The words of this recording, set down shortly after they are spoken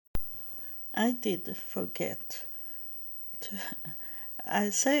I did forget to. I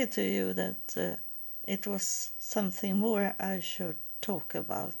say to you that it was something more I should talk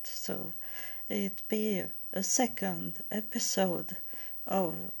about, so it be a second episode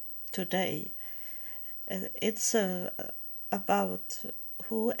of today. It's about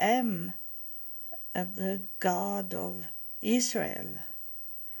who am the God of Israel,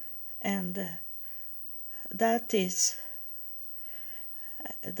 and that is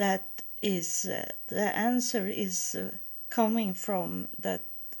the answer is coming from that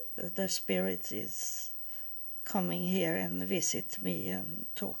the Spirit is coming here and visit me and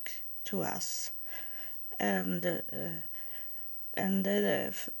talk to us, and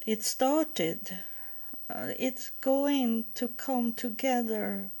it started. It's going to come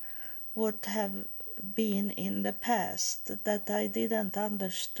together what have been in the past that I didn't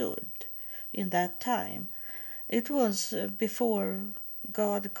understood in that time. It was before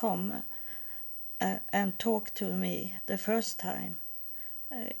God come and talked to me the first time.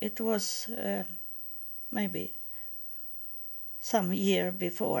 It was maybe some year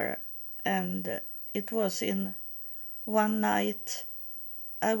before, and it was in one night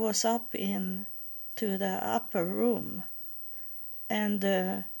I was up in to the upper room, and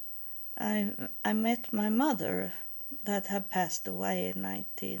I met my mother that had passed away in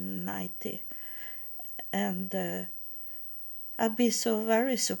 1990, and I'd be so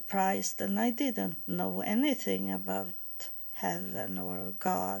very surprised, and I didn't know anything about heaven or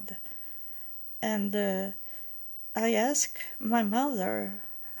God. And I asked my mother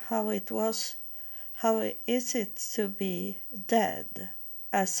how it was, how is it to be dead?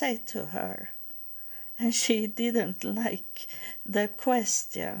 I said to her, and she didn't like the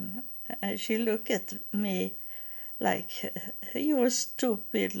question. She looked at me like, you're a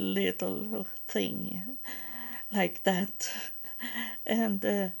stupid little thing, like that. And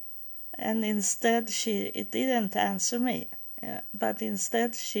instead she didn't answer me, but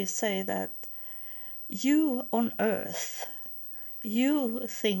instead she said that you on earth, you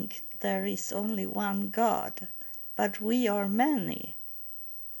think there is only one God, but we are many,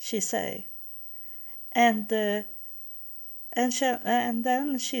 she say. And and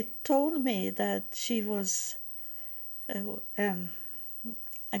then she told me that she was a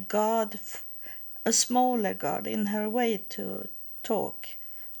god, a smaller god. In her way to talk,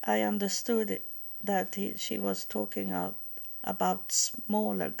 I understood that she was talking about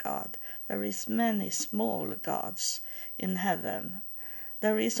smaller god. There is many small gods in heaven.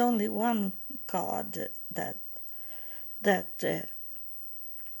 There is only one God that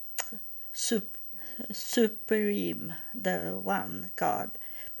supreme, the one God.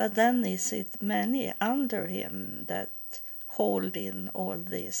 But then is it many under him that hold in all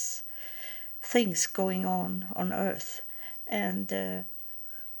these things going on earth, and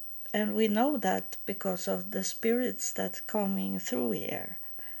we know that because of the spirits that coming through here,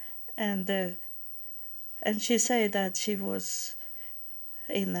 and she said that she was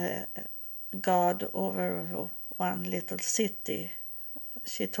in a God over one little city.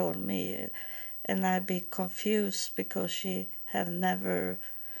 She told me, and I'd be confused because she have never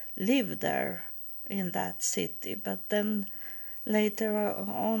lived there in that city. But then later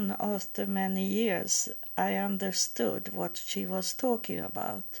on, after many years, I understood what she was talking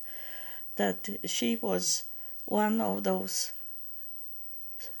about. That she was one of those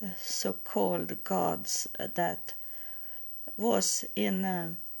so-called gods that was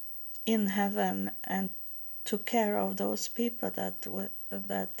in heaven and took care of those people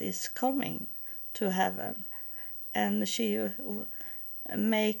that is coming to heaven, and she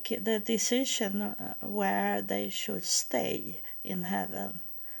make the decision where they should stay in heaven,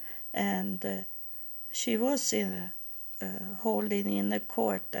 and she was holding in the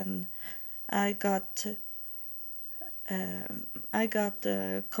court, and I got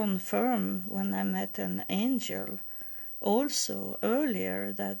confirmed when I met an angel also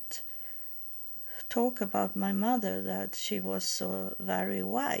earlier that talk about my mother, that she was so very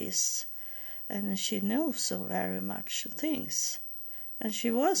wise and she knew so very much things, and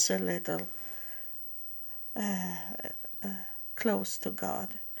she was a little close to God,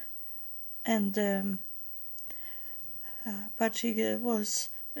 and but she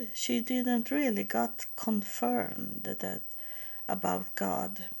didn't really got confirmed that about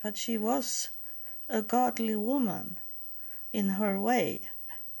God, but she was a godly woman in her way,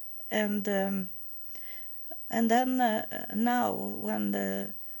 and then now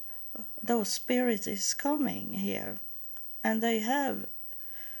when those spirits is coming here, and they have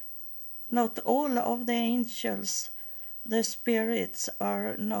not all of the angels, the spirits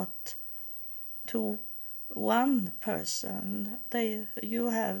are not to one person. You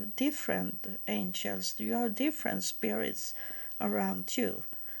have different angels, you have different spirits around you.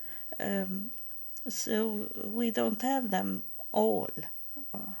 So we don't have them all.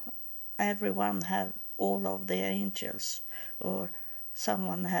 Everyone have all of the angels, or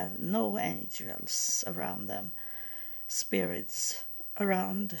someone have no angels around them. Spirits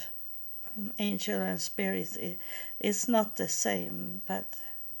around angel and spirits is not the same, but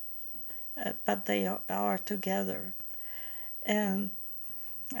they are together, and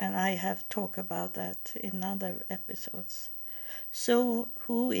I have talked about that in other episodes. So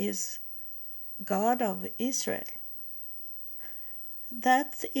who is God of Israel?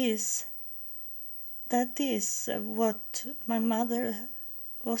 That is what my mother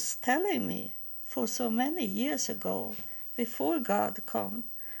was telling me for so many years ago, before God come,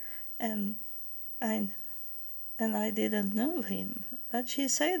 and I didn't know him. But she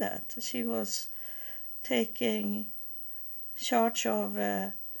said that she was taking charge of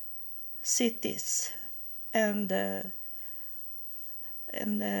cities, and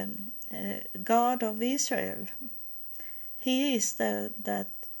God of Israel, he is that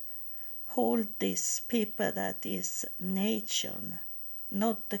hold this people, that is nation,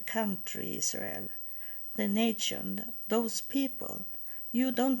 not the country Israel, the nation, those people.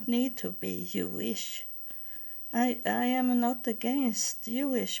 You don't need to be Jewish. I am not against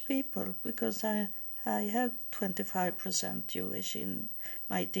Jewish people, because I have 25% Jewish in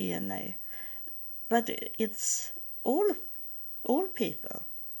my DNA. But it's all people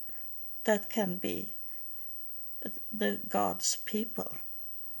that can be the God's people,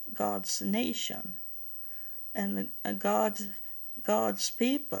 God's nation, and God's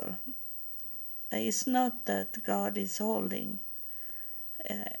people. It's not that God is holding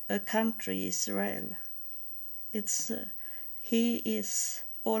a country Israel. It's he is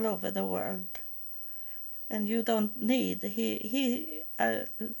all over the world, and you don't need he.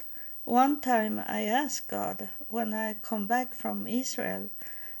 One time I asked God, when I come back from Israel,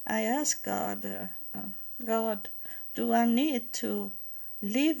 I asked God, God, do I need to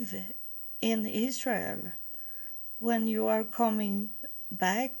live in Israel when you are coming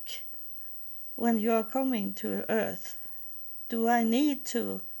back, when you are coming to earth? Do I need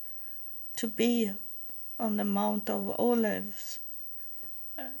to be on the Mount of Olives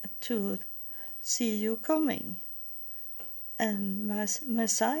to see you coming and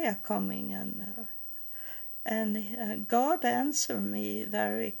Messiah coming? And God answered me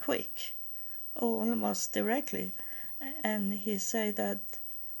very quick, almost directly, and he said that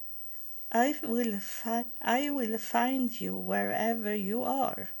I will find you wherever you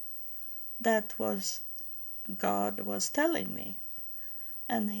are. That was God was telling me,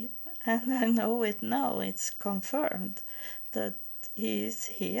 and I know it now. It's confirmed that he is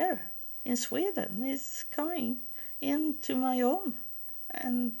here in Sweden. He's coming into my home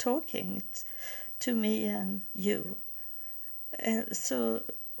and talking to me and you. So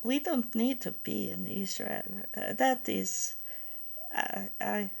we don't need to be in Israel. That is,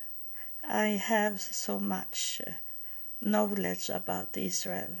 I have so much knowledge about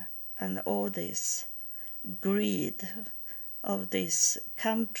Israel and all this greed of this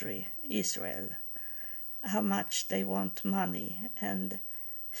country, Israel, how much they want money and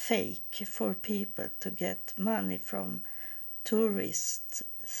fake for people to get money from tourist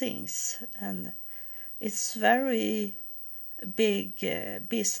things. And it's very big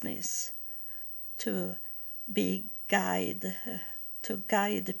business to be guide, to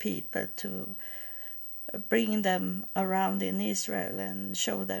guide people, to bring them around in Israel and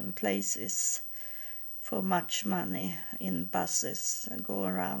show them places for much money in buses and go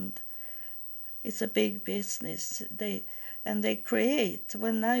around. It's a big business. They create.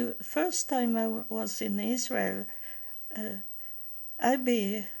 When I first time I was in Israel, I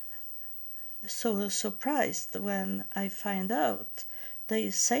be so surprised when I find out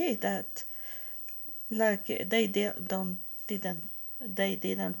they say that, like they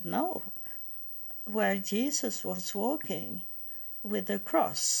didn't know where Jesus was walking with the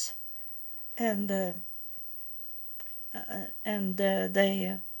cross, and there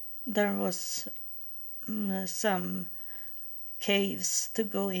was some caves to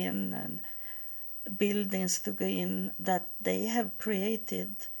go in and buildings to go in that they have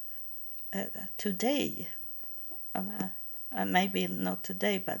created today, maybe not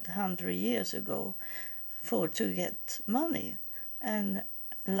today, but 100 years ago, to get money, and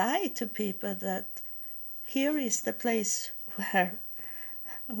lie to people that here is the place where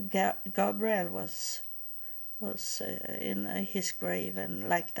Gabriel was in his grave, and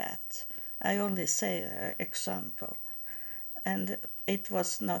like that. I only say an example, and it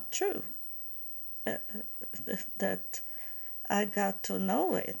was not true. that I got to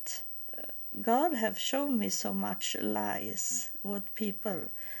know it. God have shown me so much lies, what people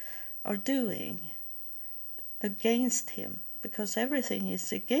are doing against him, because everything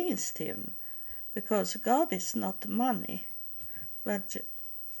is against him, because God is not money, but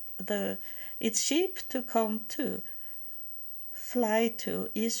it's cheap to come to fly to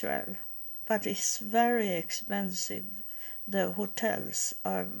Israel, but it's very expensive. The hotels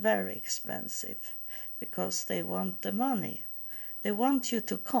are very expensive because they want the money. They want you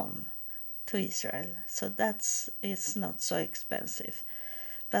to come to Israel, so it's not so expensive.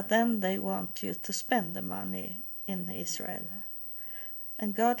 But then they want you to spend the money in Israel.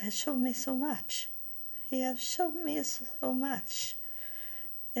 And God has shown me so much. He has shown me so much.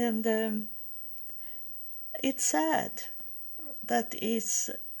 And it's sad that it's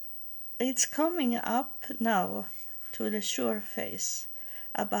coming up now to the sure face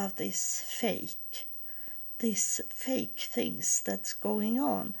about these fake things that's going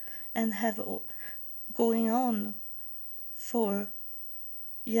on and have going on for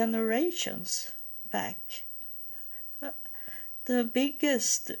generations back. The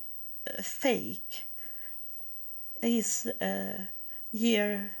biggest fake is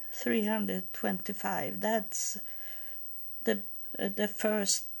year 325. That's the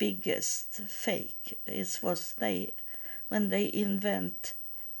first biggest fake was when they invent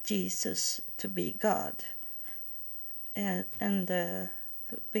Jesus to be God, and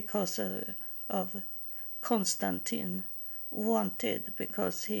because of Constantine wanted,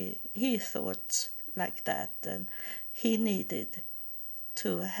 because he thought like that, and he needed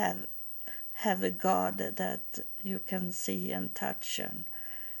to have a God that you can see and touch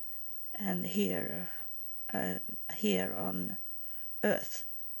and hear here on earth,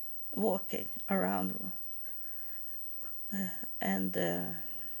 walking around, and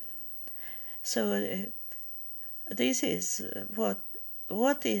so this is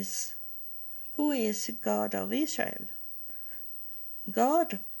who is God of Israel?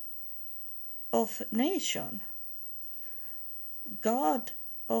 God of nation. God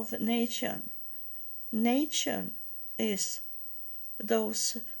of nation. Nation is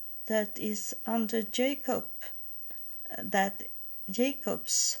those that is under Jacob, that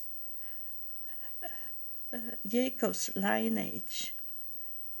Jacob's lineage,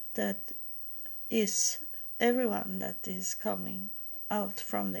 that is everyone that is coming out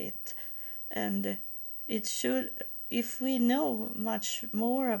from it. And it should, if we know much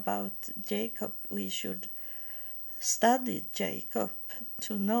more about Jacob, we should study Jacob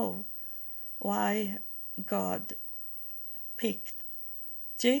to know why God picked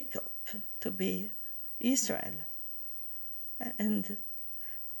Jacob to be Israel.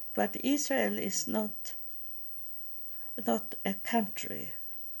 But Israel is not a country.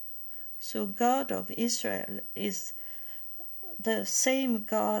 So God of Israel is the same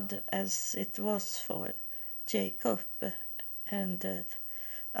God as it was for Jacob and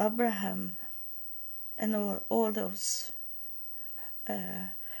Abraham and all those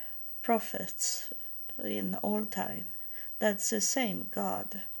prophets in all time. That's the same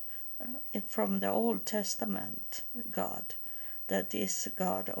God from the Old Testament God, that is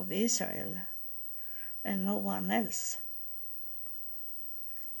God of Israel and no one else.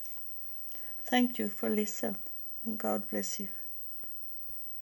 Thank you for listening, and God bless you.